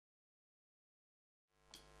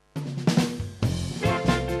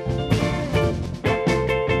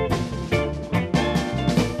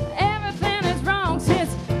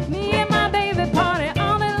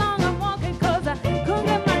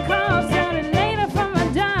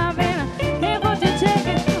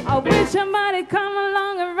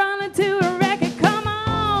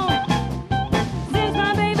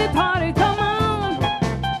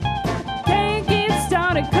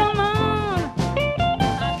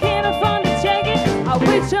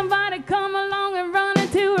wish somebody come along and run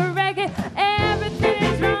into a record. Everything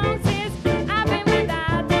is wrong since I've been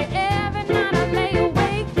without you. Every night I lay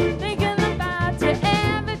awake thinking about you.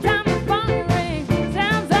 Every time the phone rings,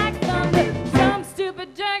 sounds like thunder. Some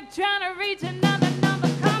stupid jerk trying to reach another number.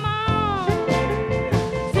 Come on,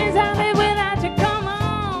 since I've been without you, come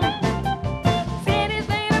on. Say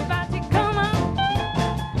anything about you, come on.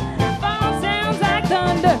 Phone sounds like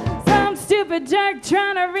thunder. Some stupid jerk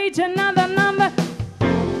trying to reach another number.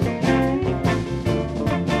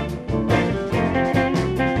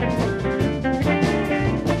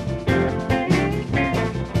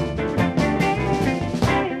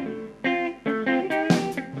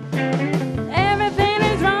 Everything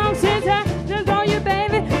is wrong since I just told you,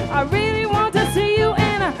 baby. I really want to see you,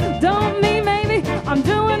 and I don't mean maybe. I'm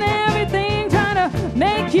doing everything trying to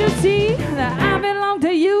make you see that I belong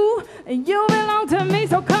to you and you belong to me.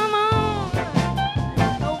 So come on,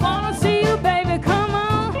 I wanna see you, baby. Come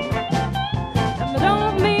on, I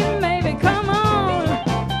don't mean maybe. Come on,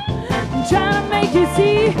 I'm trying to make you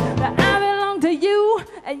see